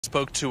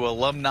Spoke to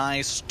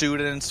alumni,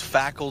 students,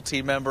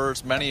 faculty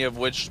members, many of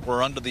which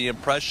were under the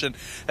impression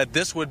that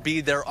this would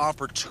be their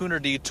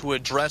opportunity to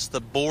address the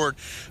board.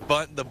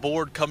 But the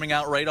board coming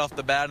out right off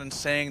the bat and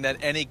saying that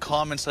any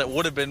comments that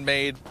would have been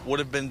made would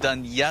have been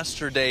done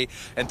yesterday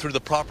and through the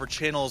proper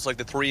channels like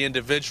the three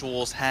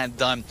individuals had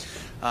done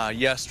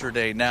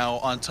yesterday. Now,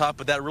 on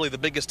top of that, really the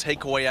biggest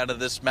takeaway out of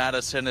this,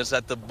 Madison, is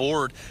that the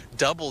board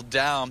doubled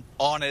down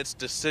on its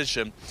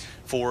decision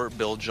for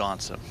Bill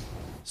Johnson.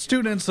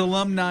 Students,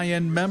 alumni,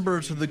 and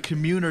members of the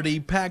community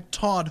packed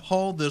Todd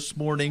Hall this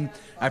morning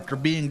after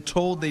being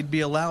told they'd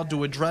be allowed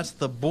to address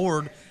the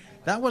board.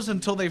 That was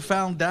until they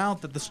found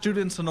out that the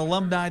students and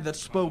alumni that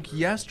spoke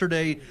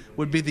yesterday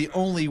would be the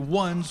only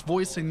ones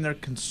voicing their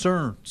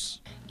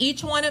concerns.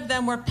 Each one of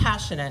them were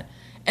passionate,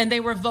 and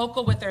they were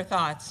vocal with their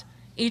thoughts.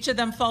 Each of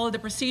them followed the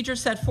procedure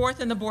set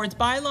forth in the board's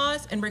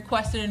bylaws and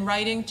requested in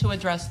writing to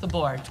address the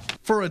board.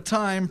 For a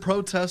time,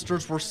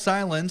 protesters were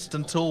silenced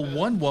until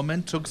one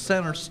woman took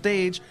center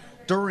stage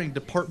during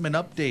department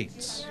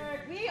updates.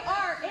 We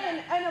are in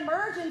an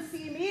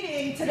emergency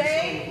meeting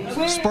today,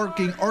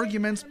 sparking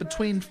arguments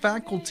between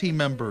faculty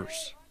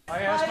members.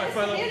 I asked my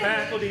fellow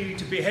faculty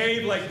to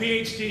behave like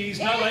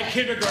PhDs, not like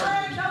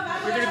kindergartners.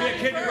 You're going to be a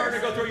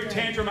kindergartner, go throw your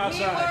tantrum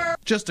outside.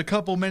 Just a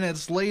couple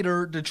minutes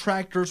later,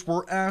 detractors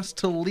were asked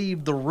to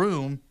leave the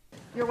room.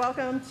 You're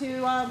welcome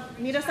to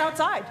meet us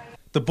outside.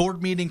 The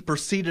board meeting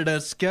proceeded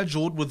as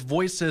scheduled, with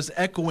voices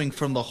echoing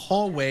from the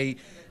hallway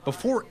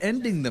before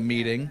ending the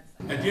meeting.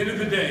 At the end of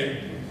the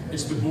day,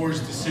 it's the board's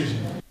decision.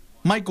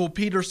 Michael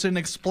Peterson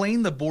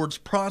explained the board's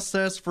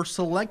process for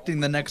selecting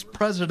the next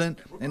president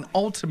and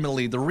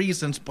ultimately the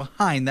reasons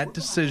behind that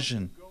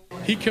decision.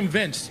 He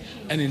convinced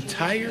an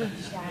entire,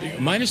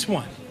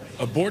 -1,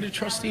 a board of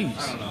trustees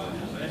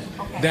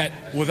that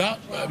without,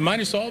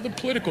 minus all the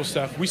political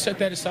stuff, we set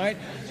that aside,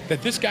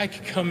 that this guy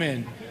could come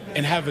in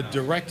and have a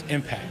direct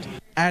impact.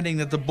 Adding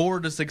that the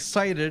board is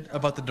excited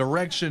about the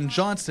direction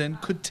Johnson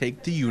could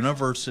take the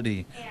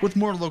university. With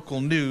more local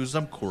news,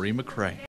 I'm McCrae.